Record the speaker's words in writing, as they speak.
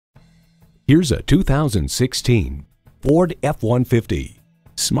Here's a 2016 Ford F-150.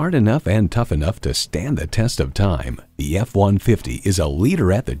 Smart enough and tough enough to stand the test of time, the F-150 is a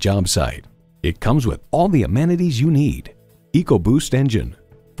leader at the job site. It comes with all the amenities you need: EcoBoost engine,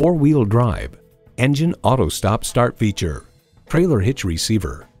 4-wheel drive, engine auto stop start feature, trailer hitch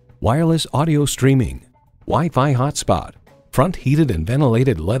receiver, wireless audio streaming, Wi-Fi hotspot, front heated and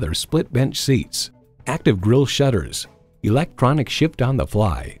ventilated leather split bench seats, active grille shutters, electronic shift on the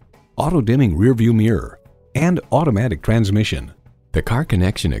fly, auto dimming rearview mirror, and automatic transmission. The Car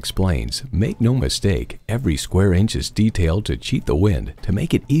Connection explains, make no mistake, every square inch is detailed to cheat the wind to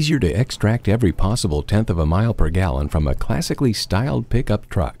make it easier to extract every possible tenth of a mile per gallon from a classically styled pickup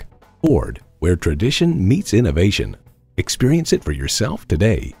truck. Ford, where tradition meets innovation. Experience it for yourself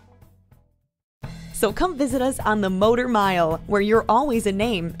today. So come visit us on the Motor Mile, where you're always a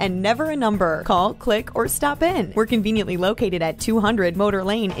name and never a number. Call, click, or stop in. We're conveniently located at 200 Motor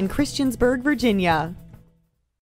Lane in Christiansburg, Virginia.